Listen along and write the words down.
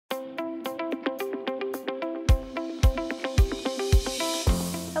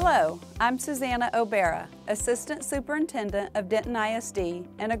Hello, I'm Susannah O'Bara, Assistant Superintendent of Denton ISD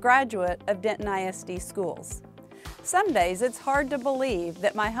and a graduate of Denton ISD schools. Some days it's hard to believe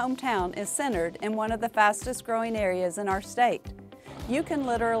that my hometown is centered in one of the fastest growing areas in our state. You can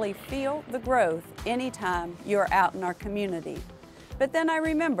literally feel the growth anytime you're out in our community. But then I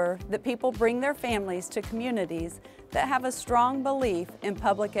remember that people bring their families to communities that have a strong belief in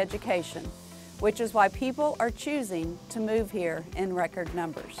public education, which is why people are choosing to move here in record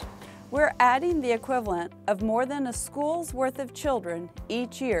numbers. We're adding the equivalent of more than a school's worth of children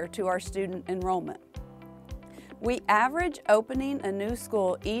each year to our student enrollment. We average opening a new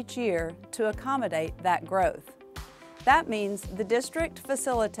school each year to accommodate that growth. That means the district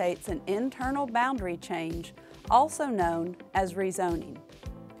facilitates an internal boundary change, also known as rezoning.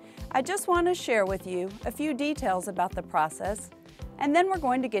 I just want to share with you a few details about the process, and then we're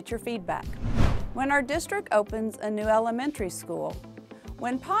going to get your feedback. When our district opens a new elementary school,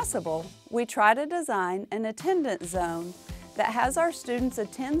 when possible, we try to design an attendance zone that has our students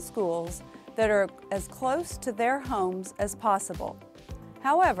attend schools that are as close to their homes as possible.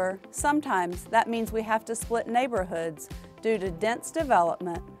 However, sometimes that means we have to split neighborhoods due to dense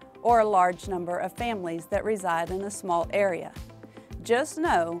development or a large number of families that reside in a small area. Just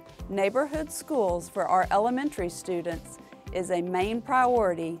know, neighborhood schools for our elementary students is a main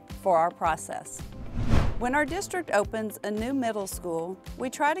priority for our process. When our district opens a new middle school, we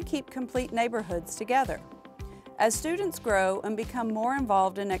try to keep complete neighborhoods together. As students grow and become more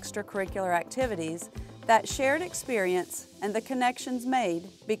involved in extracurricular activities, that shared experience and the connections made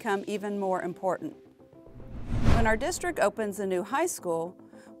become even more important. When our district opens a new high school,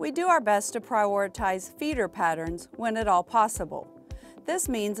 we do our best to prioritize feeder patterns when at all possible. This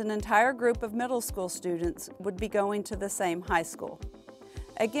means an entire group of middle school students would be going to the same high school.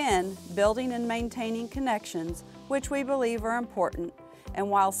 Again, building and maintaining connections, which we believe are important, and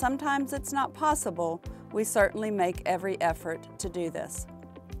while sometimes it's not possible, we certainly make every effort to do this.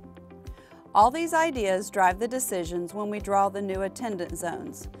 All these ideas drive the decisions when we draw the new attendance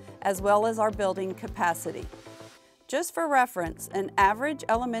zones, as well as our building capacity. Just for reference, an average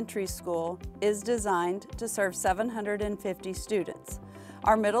elementary school is designed to serve 750 students.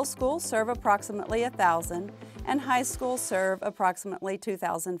 Our middle schools serve approximately 1,000, and high schools serve approximately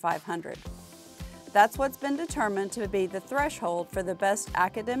 2,500. That's what's been determined to be the threshold for the best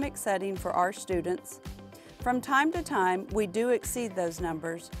academic setting for our students. From time to time, we do exceed those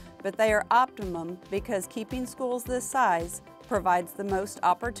numbers, but they are optimum because keeping schools this size provides the most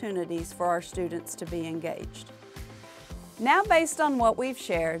opportunities for our students to be engaged. Now, based on what we've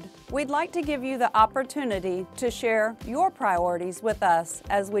shared, we'd like to give you the opportunity to share your priorities with us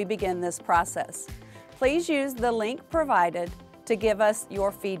as we begin this process. Please use the link provided to give us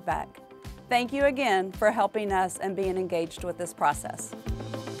your feedback. Thank you again for helping us and being engaged with this process.